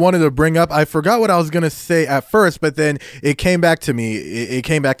thing that I wanted to bring up, I forgot what I was going to say at first, but then it came back to me.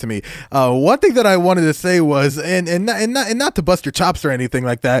 One thing that I wanted to say was, and not to bust your chops or anything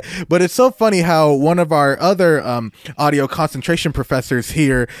like that, but it's so funny how one of our other audio concentration professors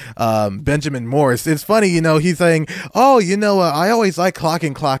here, Benjamin Morris, it's funny, he's saying, I always like clock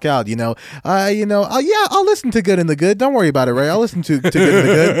in, clock out, I'll listen to Good and the Good. Don't worry about it, Ray. I'll listen to Good and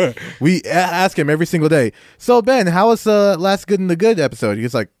the Good. We ask him every single day. So, Ben, how was last Good and the Good episode?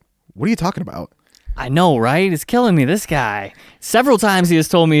 He's like, what are you talking about? I know, right? It's killing me, this guy. Several times he has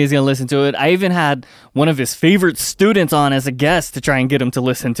told me he's going to listen to it. I even had one of his favorite students on as a guest to try and get him to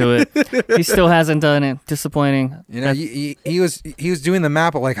listen to it. He still hasn't done it. Disappointing. He was doing the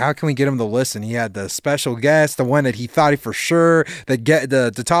map of like, how can we get him to listen? He had the special guest, the one that he thought he for sure, that get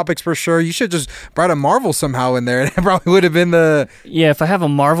the topics for sure. You should just brought a Marvel somehow in there, and it probably would have been the... Yeah, if I have a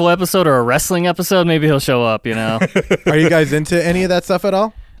Marvel episode or a wrestling episode, maybe he'll show up, Are you guys into any of that stuff at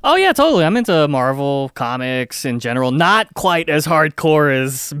all? Oh, yeah, totally. I'm into Marvel comics in general. Not quite as hardcore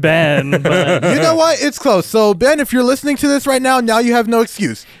as Ben, but... You know what? It's close. So, Ben, if you're listening to this right now you have no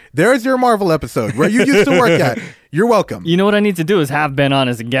excuse. There's your Marvel episode where you used to work at. You're welcome. You know what I need to do is have Ben on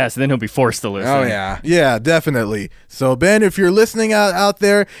as a guest, and then he'll be forced to listen. Oh, yeah. Yeah, definitely. So, Ben, if you're listening out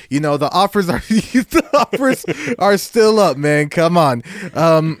there, the offers are still up, man. Come on.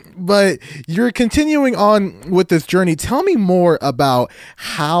 But you're continuing on with this journey. Tell me more about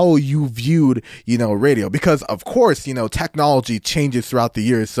how you viewed, radio. Because, of course, technology changes throughout the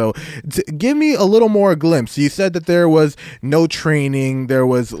years. So give me a little more glimpse. You said that there was no training. There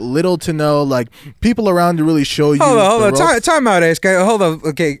was little to no, like, people around to really show you. Hold on. Time out, Ace. Hold on.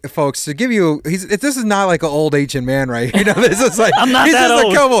 Okay, folks. To give you, this is not like an old ancient man, right? This is like I'm not that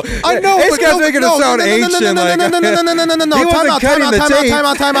old. I know. Ace guy's making it sound ancient. No.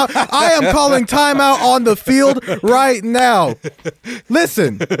 Time out. I am calling timeout on the field right now.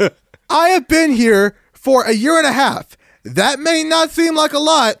 Listen, I have been here for a year and a half. That may not seem like a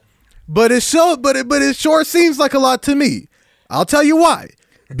lot, but it sure seems like a lot to me. I'll tell you why.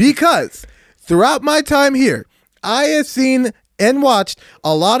 Because throughout my time here, I have seen and watched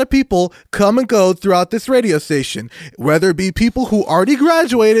a lot of people come and go throughout this radio station, whether it be people who already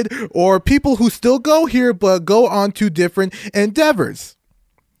graduated or people who still go here but go on to different endeavors.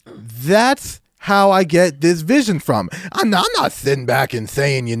 That's how I get this vision from. I'm not sitting back and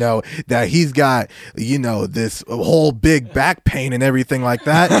saying, that he's got, this whole big back pain and everything like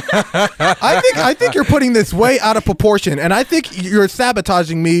that. I think you're putting this way out of proportion, and I think you're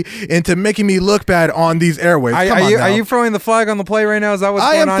sabotaging me into making me look bad on these airwaves. Are you throwing the flag on the play right now? Is that what's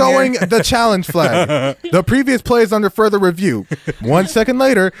going on? I am throwing here? The challenge flag. The previous play is under further review. 1 second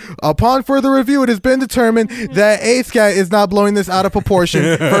later, upon further review, it has been determined that A-Scat is not blowing this out of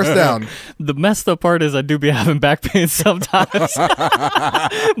proportion. First down. The messed up part is I do be having back pain sometimes.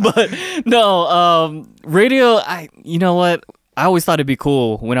 But no, radio, you know what? I always thought it'd be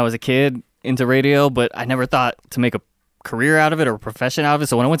cool when I was a kid into radio, but I never thought to make a career out of it or a profession out of it.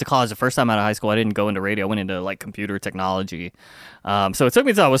 So when I went to college the first time out of high school, I didn't go into radio. I went into like computer technology. So it took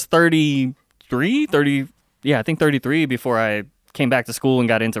me until I was 33 before I came back to school and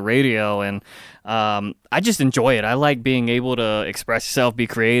got into radio. And I just enjoy it. I like being able to express yourself, be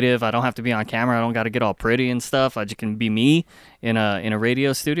creative. I don't have to be on camera. I don't got to get all pretty and stuff. I just can be me in a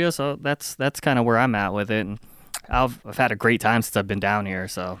radio studio. So that's kind of where I'm at with it. And I've had a great time since I've been down here.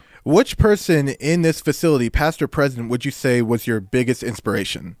 So. Which person in this facility, past or present, would you say was your biggest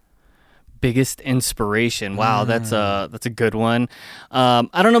inspiration? Biggest inspiration? Wow, that's a good one.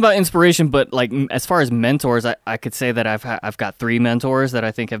 I don't know about inspiration, but like as far as mentors, I could say that I've got 3 mentors that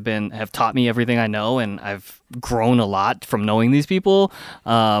I think have taught me everything I know, and I've grown a lot from knowing these people.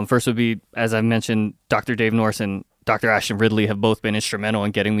 First would be, as I mentioned, Dr. Dave Norris and Dr. Ashton Ridley have both been instrumental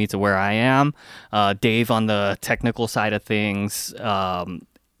in getting me to where I am. Dave on the technical side of things.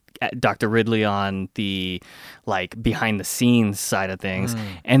 Dr. Ridley on the like behind the scenes side of things.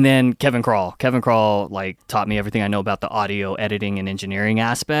 And then Kevin Krall. Kevin Krall like taught me everything I know about the audio editing and engineering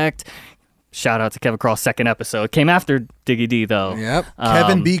aspect. Shout out to Kevin Krall's second episode. Came after Diggy D though. Yep.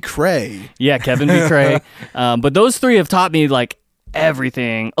 Kevin B. Cray. Yeah, Kevin B. Cray. But those 3 have taught me like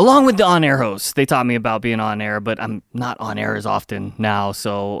everything, along with the on-air hosts. They taught me about being on air, but I'm not on air as often now.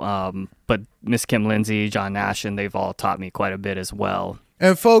 So, but Miss Kim Lindsay, John Nash, and they've all taught me quite a bit as well.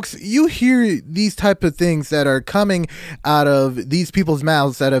 And folks, you hear these type of things that are coming out of these people's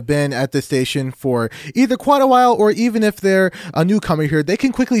mouths that have been at the station for either quite a while, or even if they're a newcomer here, they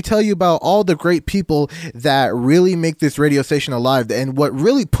can quickly tell you about all the great people that really make this radio station alive. And what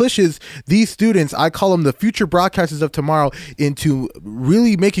really pushes these students, I call them the future broadcasters of tomorrow, into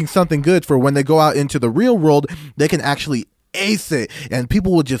really making something good for when they go out into the real world, they can actually ace it, and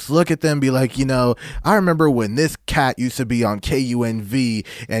people will just look at them and be like, I remember when this cat used to be on KUNV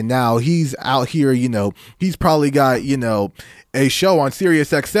and now he's out here, he's probably got, a show on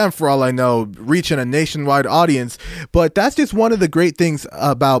Sirius XM for all I know, reaching a nationwide audience. But that's just one of the great things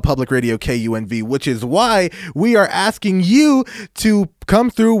about public radio KUNV, which is why we are asking you to come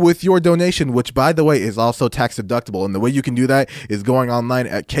through with your donation, which, by the way, is also tax deductible. And the way you can do that is going online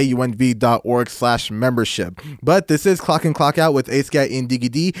at kunv.org/membership. But this is Clock in, Clock Out with Scat and Diggy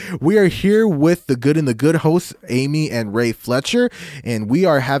D. We are here with the good and the good hosts, Eami and Ray Fletcher, and we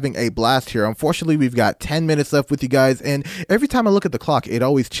are having a blast here. Unfortunately, we've got 10 minutes left with you guys, and every time I look at the clock, it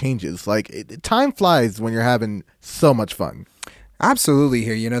always changes. Time flies when you're having so much fun. Absolutely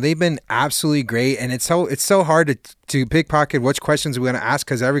here. They've been absolutely great, and it's so hard to pickpocket which questions we want to ask,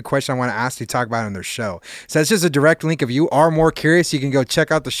 because every question I want to ask, they talk about on their show. So that's just a direct link. If you are more curious, you can go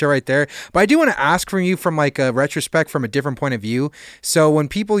check out the show right there. But I do want to ask from you from like a retrospect, from a different point of view. So when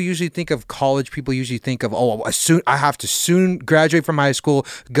people usually think of college, people usually think of, I have to soon graduate from high school,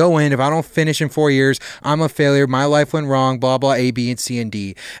 go in. If I don't finish in 4 years, I'm a failure. My life went wrong, blah, blah, A, B, and C, and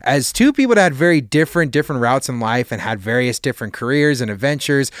D. As 2 people that had very different routes in life and had various different careers and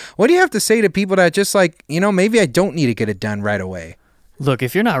adventures, what do you have to say to people that just like, maybe I don't need to get it done right away? Look,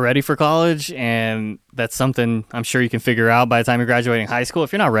 if you're not ready for college, and that's something I'm sure you can figure out by the time you're graduating high school,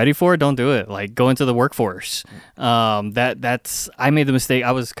 if you're not ready for it, don't do it. Like, go into the workforce. I made the mistake.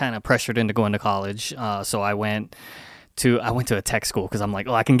 I was kind of pressured into going to college. So I went to a tech school because I'm like,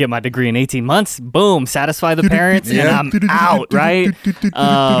 I can get my degree in 18 months. Boom, satisfy the parents, and I'm out, right?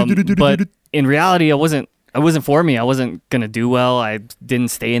 But in reality, it wasn't for me. I wasn't going to do well. I didn't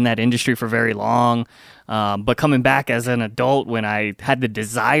stay in that industry for very long. But coming back as an adult, when I had the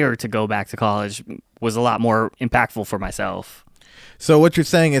desire to go back to college, was a lot more impactful for myself. So what you're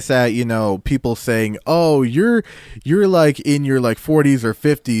saying is that, people saying, oh, you're like in your like 40s or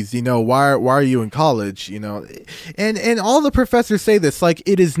 50s, why are you in college, and all the professors say this, like,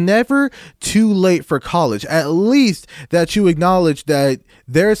 it is never too late for college. At least that you acknowledge that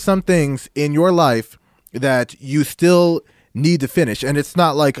there's some things in your life that you still need to finish. And it's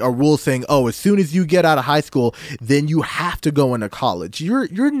not like a rule saying, as soon as you get out of high school, then you have to go into college.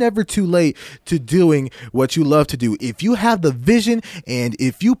 You're never too late to doing what you love to do. If you have the vision and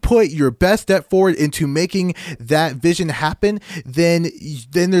if you put your best step forward into making that vision happen, then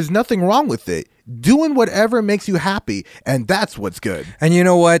there's nothing wrong with it. Doing whatever makes you happy, and that's what's good. And you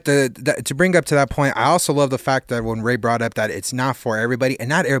know what? To bring up to that point, I also love the fact that when Ray brought up that it's not for everybody, and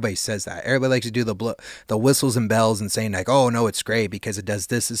not everybody says that. Everybody likes to do the whistles and bells and saying like, oh no, it's great because it does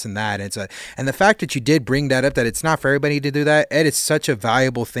this, and that. And the fact that you did bring that up, that it's not for everybody to do that, it is such a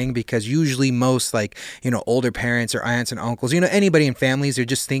valuable thing, because usually most older parents or aunts and uncles, anybody in families, they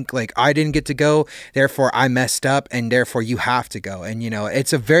just think like, I didn't get to go, therefore I messed up, and therefore you have to go. And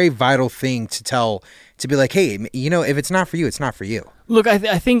it's a very vital thing to be like, hey, if it's not for you, it's not for you. Look,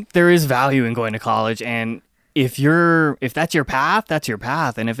 I think there is value in going to college, and if that's your path, that's your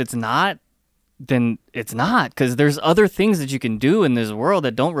path. And if it's not, then it's not, because there's other things that you can do in this world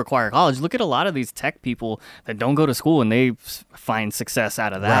that don't require college. Look at a lot of these tech people that don't go to school and they find success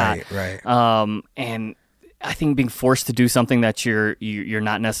out of that. Right. And I think being forced to do something that you're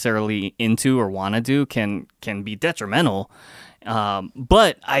not necessarily into or want to do can be detrimental.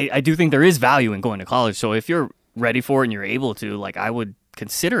 But I do think there is value in going to college. So if you're ready for it and you're able to, like, I would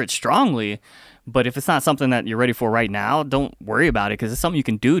consider it strongly. But if it's not something that you're ready for right now, don't worry about it, because it's something you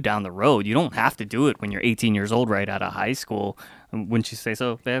can do down the road. You don't have to do it when you're 18 years old right out of high school. Wouldn't you say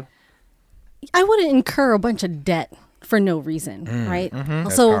so, babe? I wouldn't incur a bunch of debt for no reason, right? Mm-hmm.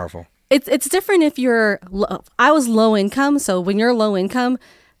 That's so powerful. It's different if you're. I was low income, so when you're low income,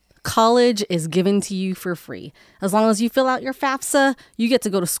 college is given to you for free. As long as you fill out your FAFSA, you get to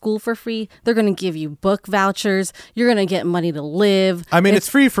go to school for free. They're going to give you book vouchers. You're going to get money to live. I mean, it's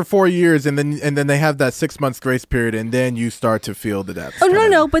free for 4 years, and then they have that 6 months grace period, and then you start to feel the depths. Oh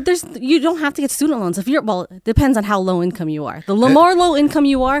no! But you don't have to get student loans if you're. Well, it depends on how low income you are. The more low income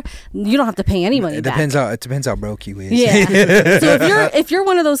you are, you don't have to pay any money back. It depends how broke you is. Yeah. So if you're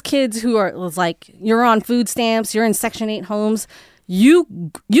one of those kids who was like, you're on food stamps, you're in Section 8 homes.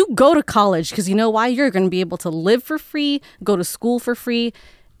 You go to college because you know why? You're going to be able to live for free, go to school for free,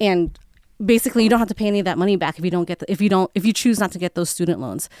 and basically you don't have to pay any of that money back if you choose not to get those student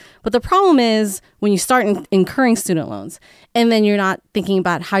loans. But the problem is when you start incurring student loans and then you're not thinking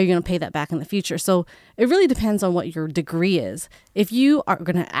about how you're going to pay that back in the future. So it really depends on what your degree is. If you are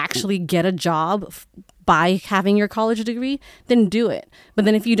going to actually get a job by having your college degree, then do it. But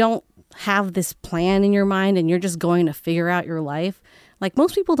then if you don't have this plan in your mind and you're just going to figure out your life, like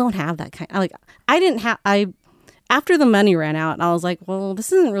most people don't have that kind. After the money ran out, I was like, well,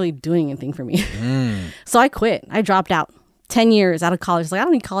 this isn't really doing anything for me. So I quit. I dropped out 10 years out of college. Like, I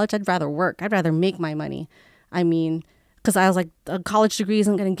don't need college. I'd rather work. I'd rather make my money. I mean, because I was like, a college degree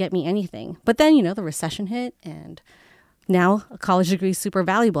isn't going to get me anything. But then, the recession hit, and now a college degree is super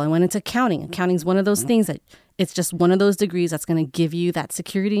valuable. I went into accounting. Accounting is one of those things that it's just one of those degrees that's going to give you that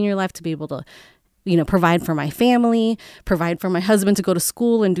security in your life to be able to, provide for my family, provide for my husband to go to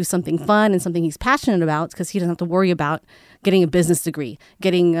school and do something fun and something he's passionate about, because he doesn't have to worry about getting a business degree,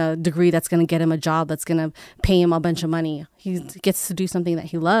 getting a degree that's going to get him a job that's going to pay him a bunch of money. He gets to do something that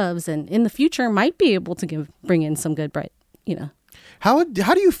he loves, and in the future might be able to bring in some good, bright, How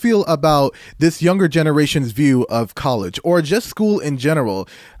do you feel about this younger generation's view of college or just school in general?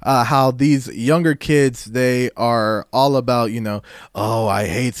 How these younger kids, they are all about, oh, I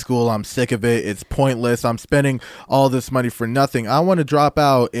hate school. I'm sick of it. It's pointless. I'm spending all this money for nothing. I want to drop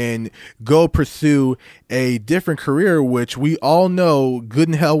out and go pursue a different career, which we all know good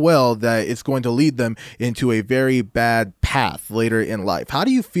and hell well that it's going to lead them into a very bad path later in life. How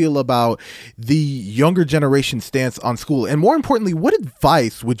do you feel about the younger generation stance on school? And more importantly, what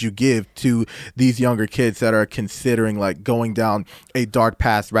advice would you give to these younger kids that are considering like going down a dark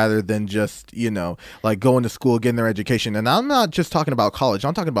path rather than just, like going to school, getting their education? And I'm not just talking about college.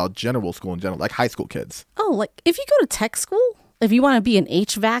 I'm talking about general school in general, like high school kids. Oh, like if you go to tech school, if you want to be an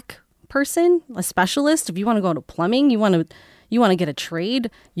HVAC person, a specialist, if you want to go into plumbing, you want to get a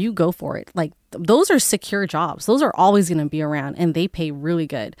trade, you go for it. Like those are secure jobs. Those are always going to be around, and they pay really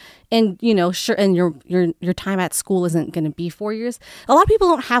good. And sure, and your time at school isn't going to be 4 years. A lot of people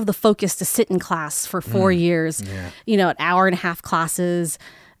don't have the focus to sit in class for 4 years. An hour and a half classes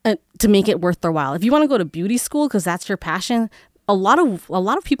to make it worth their while. If you want to go to beauty school because that's your passion, a lot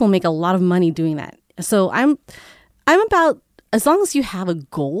of people make a lot of money doing that. So I'm about, as long as you have a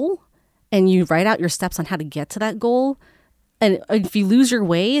goal and you write out your steps on how to get to that goal. And if you lose your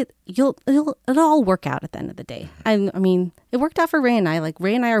way, it'll all work out at the end of the day. I mean, it worked out for Ray and I. Like,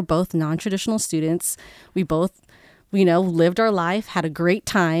 Ray and I are both non-traditional students. We both, lived our life, had a great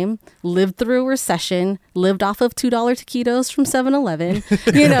time, lived through a recession, lived off of $2 taquitos from 7-Eleven,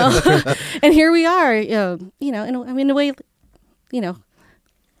 and here we are, in a way,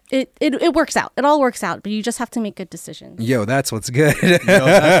 It works out. It all works out, but you just have to make good decisions. Yo, that's what's good.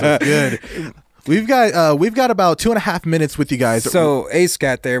 That's what's good. We've got about 2.5 minutes with you guys. So,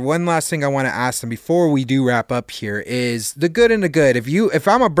 Scat, there. One last thing I want to ask them before we do wrap up here is the good and the good. If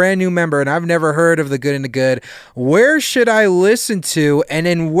I'm a brand new member and I've never heard of the good and the good, where should I listen to? And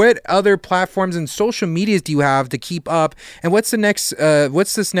then what other platforms and social medias do you have to keep up? And what's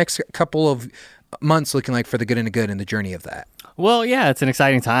this next couple of months looking like for the good and the good and the journey of that? Well, yeah, it's an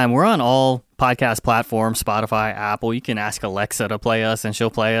exciting time. We're on all podcast platform, Spotify, Apple. You can ask Alexa to play us, and she'll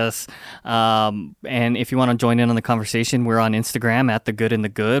play us. And if you want to join in on the conversation, we're on Instagram at The Good and the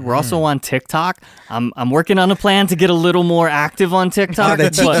Good. We're also on TikTok. I'm working on a plan to get a little more active on TikTok. The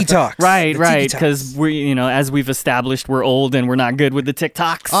Tiki Talks. Right, because we, as we've established, we're old and we're not good with the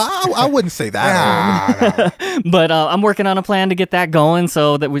TikToks. I wouldn't say that. But I'm working on a plan to get that going,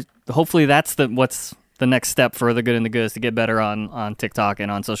 so that hopefully that's what's the next step for The Good and the Good, is to get better on TikTok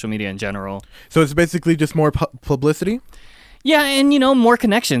and on social media in general. So it's basically just more publicity? Yeah, and more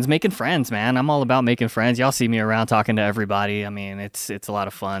connections, making friends, man. I'm all about making friends. Y'all see me around talking to everybody. I mean, it's a lot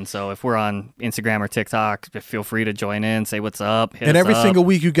of fun. So if we're on Instagram or TikTok, feel free to join in, say what's up. And every single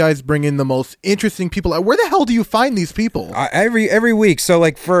week, you guys bring in the most interesting people. Where the hell do you find these people? Every week. So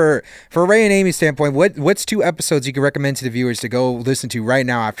like for Ray and Amy's standpoint, what's 2 episodes you can recommend to the viewers to go listen to right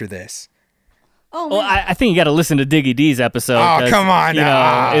now after this? Oh, well, I think you got to listen to Diggy D's episode. Oh, come on.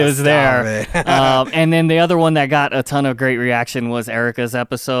 It was there. And then the other one that got a ton of great reaction was Erica's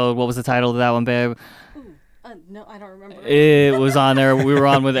episode. What was the title of that one, babe? No, I don't remember. It was on there. We were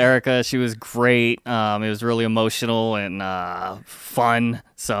on with Erica. She was great. It was really emotional and fun.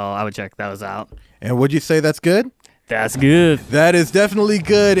 So I would check those out. And would you say that's good? That's good. That is definitely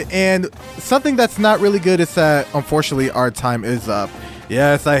good. And something that's not really good is that, unfortunately, our time is up.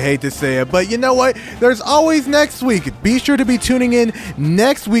 Yes, I hate to say it, but you know what? There's always next week. Be sure to be tuning in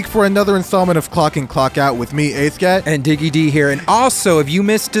next week for another installment of Clock In, Clock Out with me, Scat. And Diggy D here. And also, if you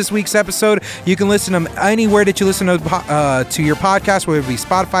missed this week's episode, you can listen to them anywhere that you listen to your podcast, whether it be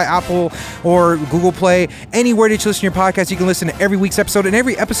Spotify, Apple, or Google Play. Anywhere that you listen to your podcast, you can listen to every week's episode and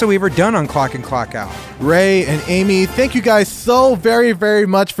every episode we've ever done on Clock In, Clock Out. Ray and Amy, thank you guys so very, very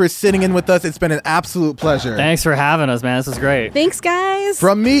much for sitting in with us. It's been an absolute pleasure. Thanks for having us, man. This was great. Thanks, guys.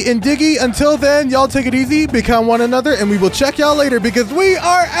 From me and Diggy, until then, y'all take it easy, become one another, and we will check y'all later because we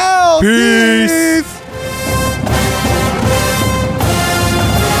are out. Peace.